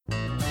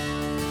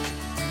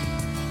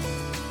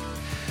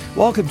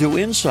Welcome to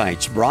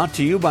Insights, brought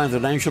to you by the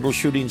National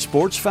Shooting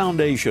Sports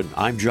Foundation.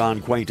 I'm John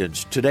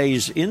Quaintance.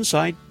 Today's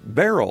insight,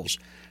 barrels,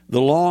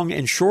 the long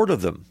and short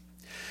of them.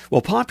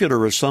 Well,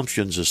 popular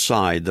assumptions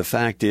aside, the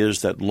fact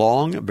is that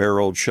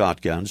long-barreled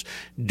shotguns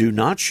do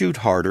not shoot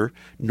harder,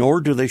 nor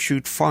do they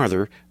shoot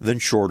farther than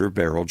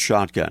shorter-barreled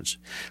shotguns.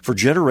 For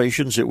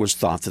generations, it was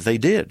thought that they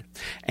did.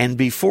 And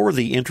before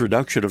the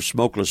introduction of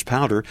smokeless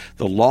powder,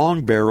 the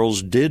long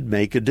barrels did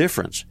make a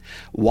difference.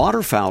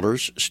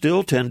 Waterfowlers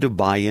still tend to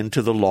buy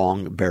into the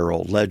long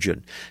barrel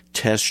legend.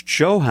 Tests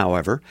show,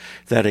 however,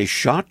 that a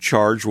shot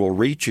charge will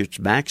reach its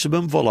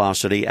maximum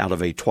velocity out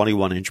of a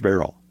 21-inch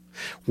barrel.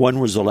 When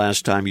was the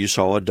last time you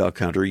saw a duck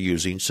hunter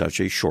using such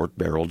a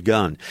short-barreled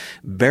gun?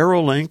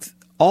 Barrel length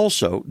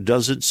also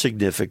doesn't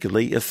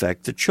significantly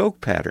affect the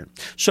choke pattern.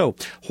 So,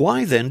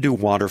 why then do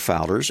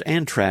waterfowlers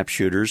and trap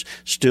shooters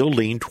still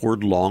lean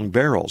toward long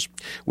barrels?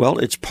 Well,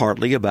 it's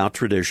partly about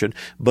tradition,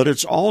 but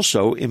it's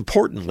also,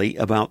 importantly,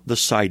 about the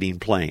sighting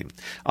plane.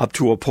 Up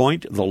to a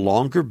point, the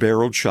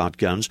longer-barreled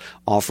shotguns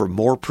offer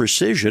more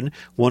precision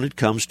when it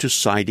comes to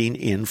sighting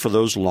in for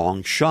those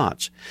long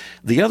shots.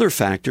 The other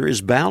factor is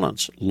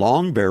balance.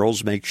 Long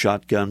barrels make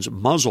shotguns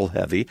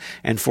muzzle-heavy,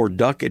 and for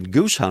duck and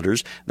goose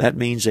hunters, that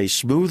means a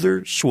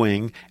smoother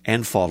swing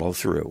and follow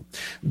through.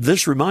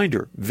 This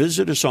reminder,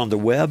 visit us on the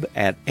web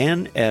at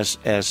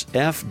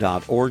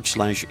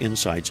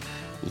nssf.org/insights.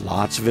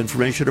 Lots of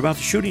information about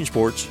the shooting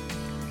sports.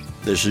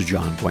 This is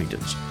John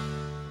Quaintance.